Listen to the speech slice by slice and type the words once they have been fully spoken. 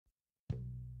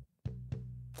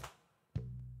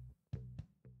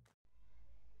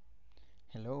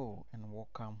Hello and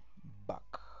welcome back.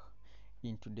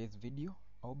 In today's video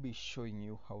I'll be showing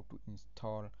you how to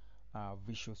install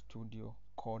Visual Studio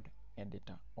Code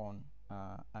Editor on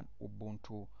an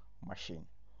Ubuntu machine.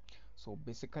 So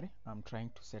basically I'm trying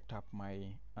to set up my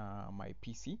my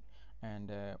PC, and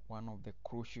one of the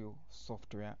crucial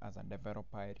software as a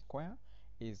developer I require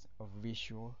is a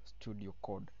Visual Studio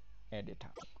Code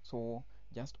Editor. So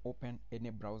just open any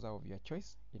browser of your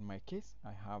choice. In my case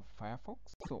I have Firefox.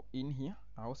 So in here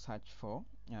I'll search for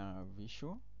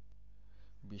Visual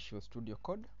Studio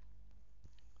Code.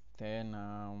 Then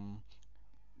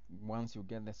once you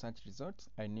get the search results,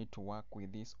 I need to work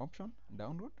with this option,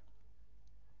 download.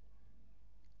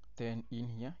 Then in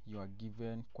here you are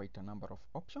given quite a number of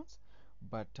options,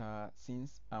 but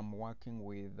since I'm working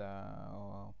with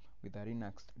a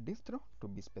Linux distro, to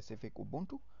be specific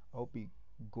Ubuntu, I'll be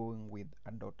going with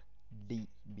a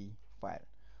 .db file.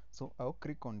 So I'll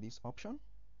click on this option,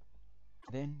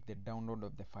 then the download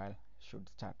of the file should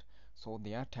start. So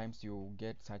there are times you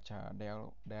get such a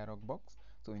dialog box.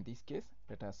 So in this case,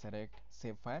 let us select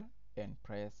save file and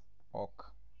press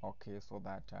OK, so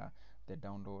that the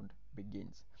download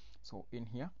begins. So in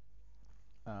here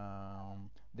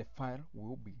the file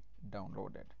will be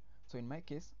downloaded. So in my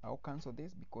case I'll cancel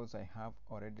this because I have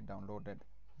already downloaded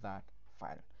that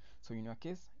file. So in your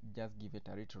case, just give it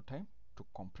a little time to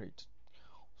complete.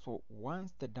 So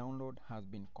once the download has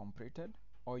been completed,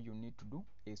 all you need to do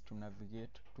is to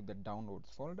navigate to the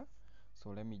downloads folder. So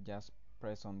let me just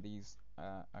press on this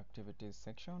activities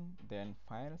section, then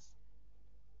files,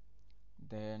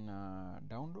 then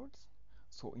downloads.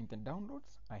 So in the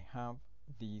downloads I have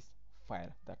this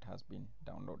file that has been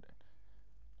downloaded.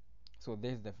 So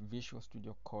there's the Visual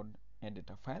Studio Code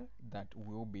Editor file that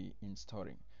we'll be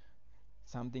installing.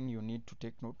 Something you need to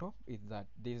take note of is that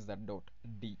this is a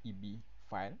 .deb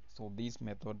file, so this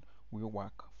method will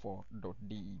work for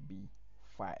 .deb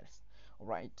files.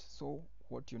 Right, so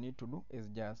what you need to do is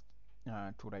just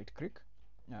to right click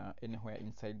anywhere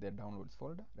inside the downloads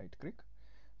folder, right click.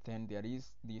 Then there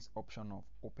is this option of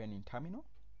open in terminal.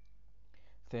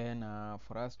 Then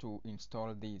for us to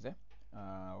install these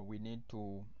we need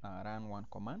to run one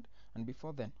command, and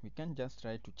before then we can just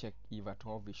try to check if at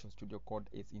all Visual Studio Code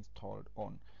is installed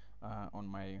on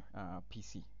my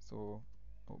PC. So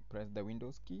I'll press the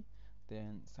Windows key,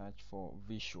 then search for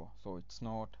Visual. So it's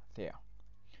not there.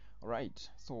 Right,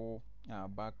 so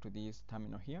back to this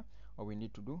terminal here, all we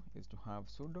need to do is to have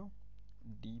sudo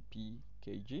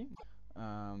dpkg,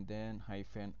 then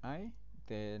 -i,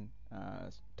 then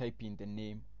type in the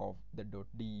name of the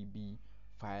 .deb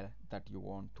file that you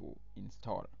want to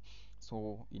install.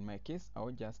 So in my case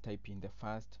I'll just type in the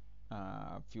first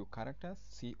few characters,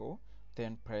 CO,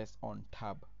 then press on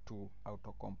tab to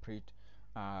autocomplete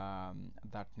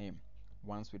that name.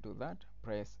 Once we do that,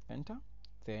 press enter,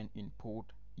 then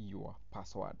input your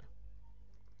password,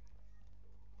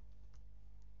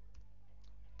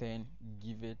 then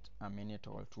give it a minute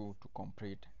or two to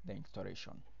complete the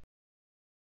installation.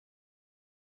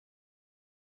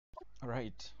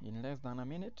 Right, in less than a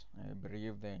minute I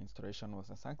believe the installation was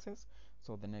a success.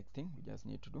 So the next thing we just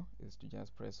need to do is to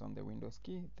just press on the Windows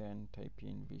key, then type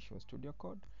in Visual Studio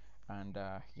Code, and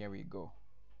here we go.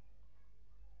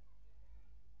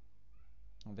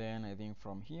 Then I think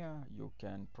from here you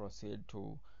can proceed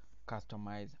to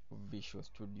customize Visual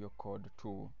Studio Code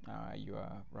to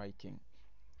your liking.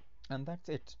 And that's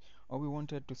it. All we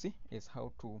wanted to see is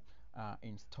how to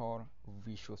install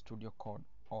Visual Studio Code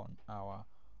on our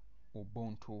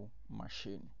Ubuntu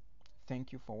machine.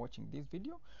 Thank you for watching this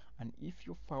video, and if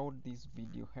you found this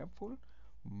video helpful,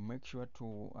 make sure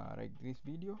to like this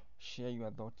video, share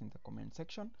your thoughts in the comment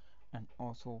section, and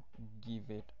also give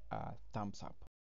it a thumbs up.